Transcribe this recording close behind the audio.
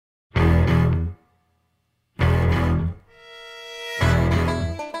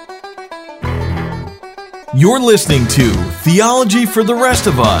You're listening to Theology for the Rest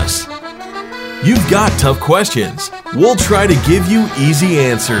of Us. You've got tough questions. We'll try to give you easy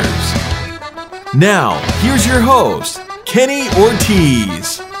answers. Now, here's your host, Kenny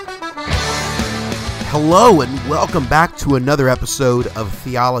Ortiz. Hello and welcome back to another episode of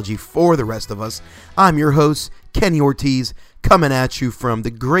Theology for the Rest of Us. I'm your host, Kenny Ortiz, coming at you from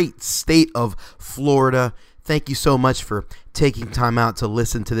the great state of Florida. Thank you so much for taking time out to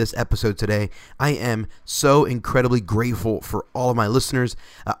listen to this episode today. I am so incredibly grateful for all of my listeners.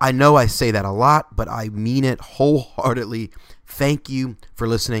 I know I say that a lot, but I mean it wholeheartedly. Thank you for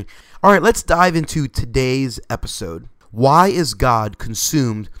listening. All right, let's dive into today's episode. Why is God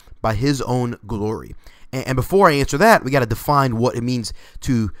consumed by his own glory? And before I answer that, we got to define what it means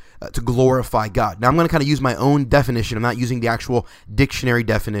to glorify God. Now, I'm going to kind of use my own definition. I'm not using the actual dictionary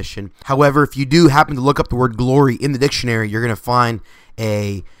definition. However, if you do happen to look up the word glory in the dictionary, you're going to find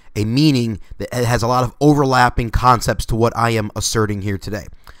a meaning that has a lot of overlapping concepts to what I am asserting here today.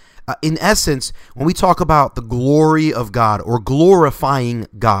 In essence, when we talk about the glory of God or glorifying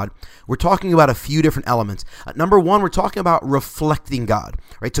God, we're talking about a few different elements. Number one, we're talking about reflecting God,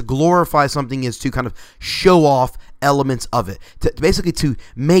 right? To glorify something is to kind of show off elements of it, basically to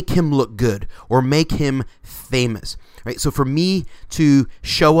make him look good or make him famous, right? So for me to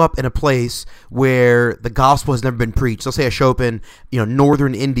show up in a place where the gospel has never been preached, let's say I show up in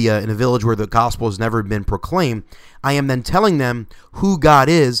northern India in a village where the gospel has never been proclaimed, I am then telling them who God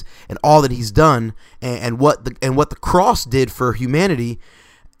is and all that he's done and what the cross did for humanity.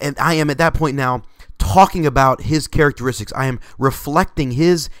 And I am at that point now talking about his characteristics. I am reflecting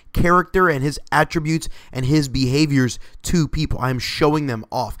his character and his attributes and his behaviors to people. I am showing them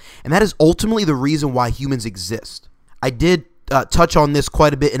off. And that is ultimately the reason why humans exist. I did touch on this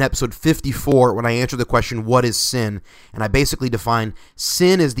quite a bit in episode 54 when I answered the question, what is sin? And I basically define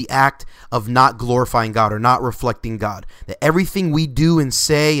sin as the act of not glorifying God or not reflecting God. That everything we do and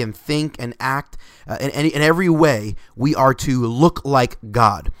say and think and act in every way, we are to look like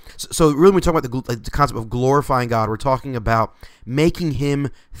God. So really when we talk about the concept of glorifying God, we're talking about making him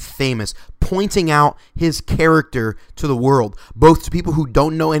famous, pointing out his character to the world, both to people who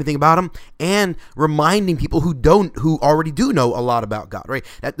don't know anything about him and reminding people who already do know a lot about God, right?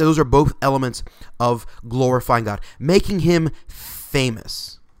 Those are both elements of glorifying God, making him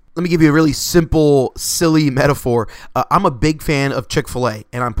famous. Let me give you a really simple, silly metaphor. I'm a big fan of Chick-fil-A,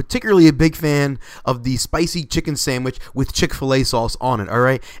 and I'm particularly a big fan of the spicy chicken sandwich with Chick-fil-A sauce on it, all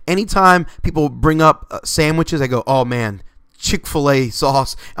right? Anytime people bring up sandwiches, I go, oh man, Chick-fil-A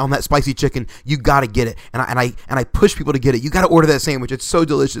sauce on that spicy chicken, you got to get it. And I push people to get it. You got to order that sandwich. It's so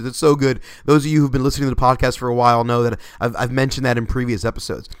delicious. It's so good. Those of you who've been listening to the podcast for a while know that I've mentioned that in previous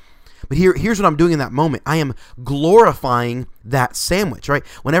episodes. But here's what I'm doing in that moment. I am glorifying that sandwich, right?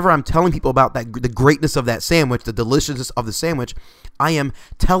 Whenever I'm telling people about the greatness of that sandwich, the deliciousness of the sandwich, I am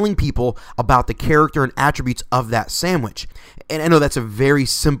telling people about the character and attributes of that sandwich. And I know that's a very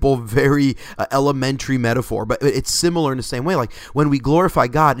simple, very elementary metaphor, but it's similar in the same way. Like when we glorify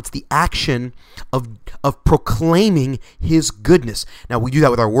God, it's the action of proclaiming his goodness. Now, we do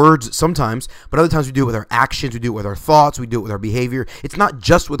that with our words sometimes, but other times we do it with our actions, we do it with our thoughts, we do it with our behavior. It's not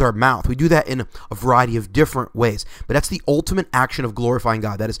just with our mouth. We do that in a variety of different ways. But that's the ultimate action of glorifying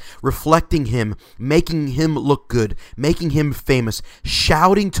God. That is reflecting him, making him look good, making him famous,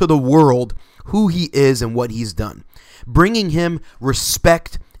 shouting to the world who he is and what he's done, bringing him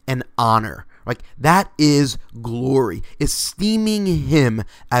respect and honor. Like that is glory, esteeming him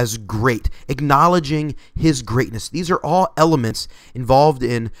as great, acknowledging his greatness. These are all elements involved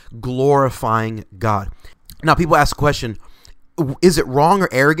in glorifying God. Now, people ask the question, is it wrong or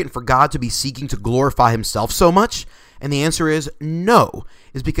arrogant for God to be seeking to glorify himself so much? And the answer is no.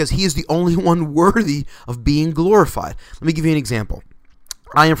 It's because he is the only one worthy of being glorified. Let me give you an example.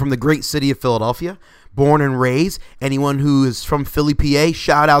 I am from the great city of Philadelphia, born and raised. Anyone who is from Philly, PA,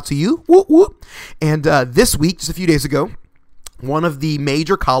 shout out to you. Whoop, whoop. And this week, just a few days ago, one of the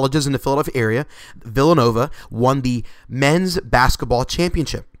major colleges in the Philadelphia area, Villanova, won the men's basketball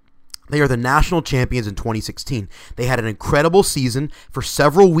championship. They are the national champions in 2016. They had an incredible season. For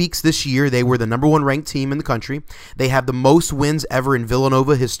several weeks this year, they were the number one ranked team in the country. They have the most wins ever in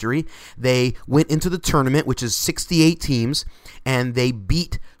Villanova history. They went into the tournament, which is 68 teams, and they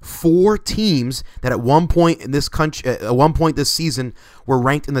beat 4 teams that at one point in this country, at one point this season, were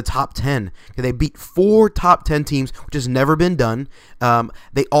ranked in the top 10. Okay, they beat 4 top 10 teams, which has never been done.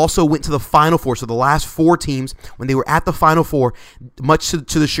 They also went to the Final Four. So the last 4 teams, when they were at the Final Four, much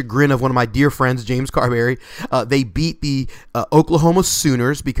to the chagrin of one of my dear friends, James Carberry, they beat the Oklahoma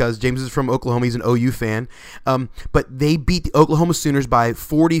Sooners, because James is from Oklahoma. He's an OU fan. But they beat the Oklahoma Sooners by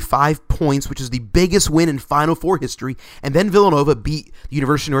 45 points, which is the biggest win in Final Four history. And then Villanova beat the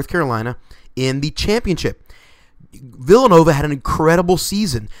University of North Carolina in the championship. Villanova had an incredible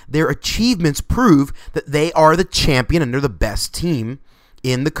season. Their achievements prove that they are the champion and they're the best team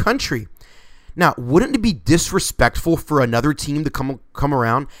in the country. Now, wouldn't it be disrespectful for another team to come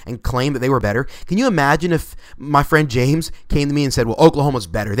around and claim that they were better? Can you imagine if my friend James came to me and said, well, Oklahoma's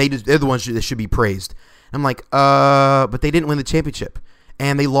better. They're the ones that should be praised. I'm like, but they didn't win the championship.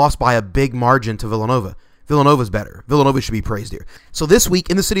 And they lost by a big margin to Villanova. Villanova's better. Villanova should be praised here. So this week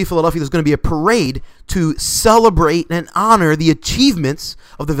in the city of Philadelphia, there's going to be a parade to celebrate and honor the achievements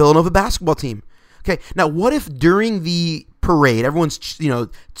of the Villanova basketball team. Okay, now what if during the parade, everyone's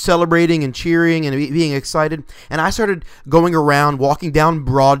celebrating and cheering and being excited, and I started going around, walking down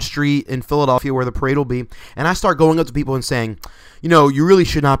Broad Street in Philadelphia where the parade will be, and I start going up to people and saying, you really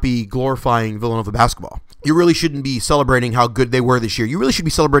should not be glorifying Villanova basketball. You really shouldn't be celebrating how good they were this year. You really should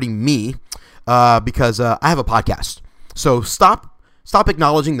be celebrating me. Because I have a podcast. So stop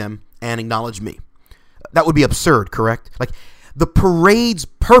acknowledging them and acknowledge me. That would be absurd, correct? Like, the parade's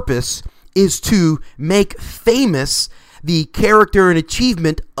purpose is to make famous the character and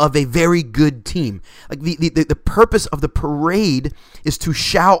achievement of a very good team. Like, the purpose of the parade is to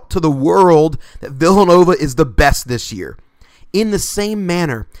shout to the world that Villanova is the best this year. In the same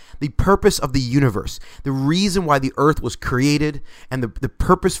manner, the purpose of the universe, the reason why the earth was created, and the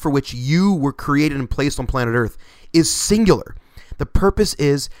purpose for which you were created and placed on planet Earth is singular. The purpose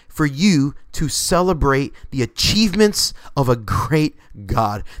is for you to celebrate the achievements of a great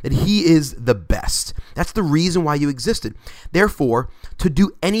God, that He is the best. That's the reason why you existed. Therefore, to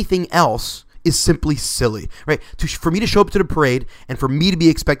do anything else is simply silly, right? For me to show up to the parade and for me to be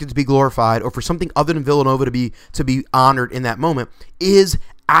expected to be glorified, or for something other than Villanova to be honored in that moment, is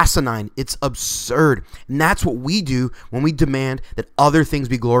asinine. It's absurd. And that's what we do when we demand that other things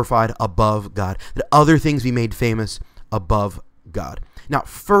be glorified above God, that other things be made famous above God. Now,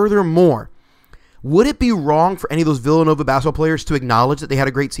 furthermore, would it be wrong for any of those Villanova basketball players to acknowledge that they had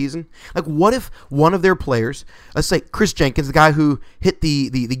a great season? Like, what if one of their players, let's say Chris Jenkins, the guy who hit the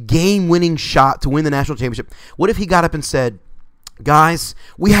game-winning shot to win the national championship, what if he got up and said, guys,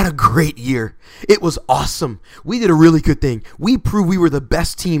 we had a great year. It was awesome. We did a really good thing. We proved we were the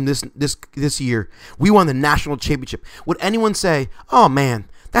best team this year. We won the national championship. Would anyone say, oh man,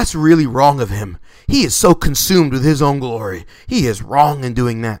 that's really wrong of him. He is so consumed with his own glory. He is wrong in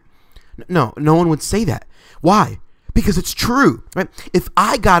doing that. No one would say that. Why? Because it's true, right? If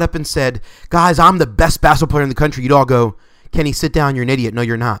I got up and said, guys, I'm the best basketball player in the country, you'd all go, Kenny, sit down, you're an idiot. No,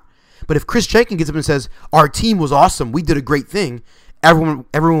 you're not. But if Chris Jenkins gets up and says, our team was awesome, we did a great thing,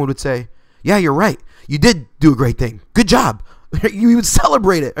 everyone would say, yeah, you're right. You did do a great thing. Good job. You would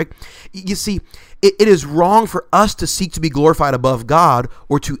celebrate it. Right? You see, it is wrong for us to seek to be glorified above God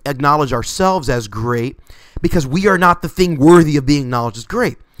or to acknowledge ourselves as great, because we are not the thing worthy of being acknowledged as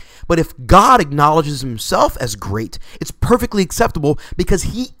great. But if God acknowledges Himself as great, it's perfectly acceptable, because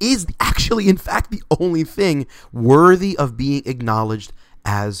He is actually, in fact, the only thing worthy of being acknowledged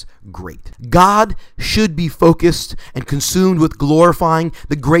as great. God should be focused and consumed with glorifying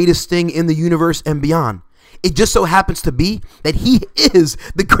the greatest thing in the universe and beyond. It just so happens to be that He is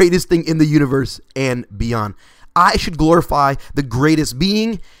the greatest thing in the universe and beyond. I should glorify the greatest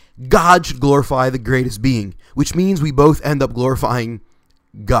being. God should glorify the greatest being, which means we both end up glorifying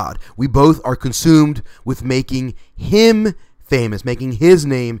God. We both are consumed with making Him famous, making His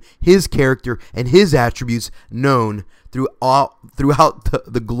name, His character, and His attributes known throughout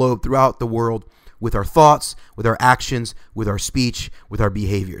the globe, throughout the world, with our thoughts, with our actions, with our speech, with our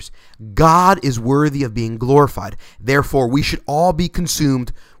behaviors. God is worthy of being glorified. Therefore, we should all be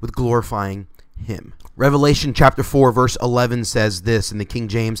consumed with glorifying Him. Revelation chapter 4 verse 11 says this in the King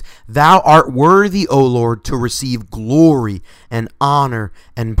James, "Thou art worthy, O Lord, to receive glory and honor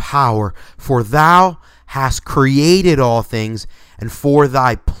and power, for Thou hast created all things, and for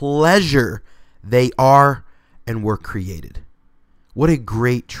Thy pleasure they are and were created." What a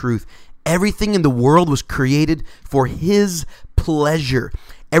great truth. Everything in the world was created for His pleasure.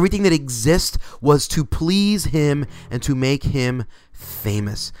 Everything that exists was to please Him and to make Him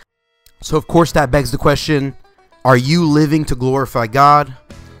famous. So, of course, that begs the question, are you living to glorify God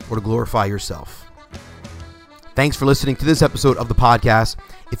or to glorify yourself? Thanks for listening to this episode of the podcast.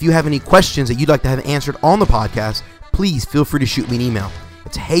 If you have any questions that you'd like to have answered on the podcast, please feel free to shoot me an email.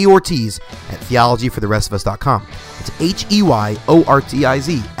 It's heyortiz@theologyfortherestofus.com. It's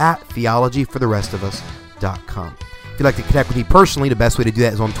HEYORTIZ @theologyfortherestofus.com. If you'd like to connect with me personally, the best way to do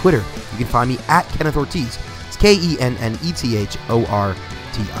that is on Twitter. You can find me at Kenneth Ortiz. It's KENNETHORTIZ.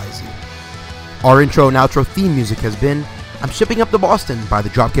 Our intro and outro theme music has been I'm Shipping Up to Boston by the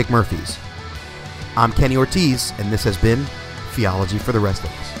Dropkick Murphys. I'm Kenny Ortiz, and this has been Theology for the Rest of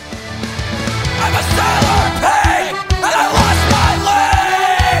Us.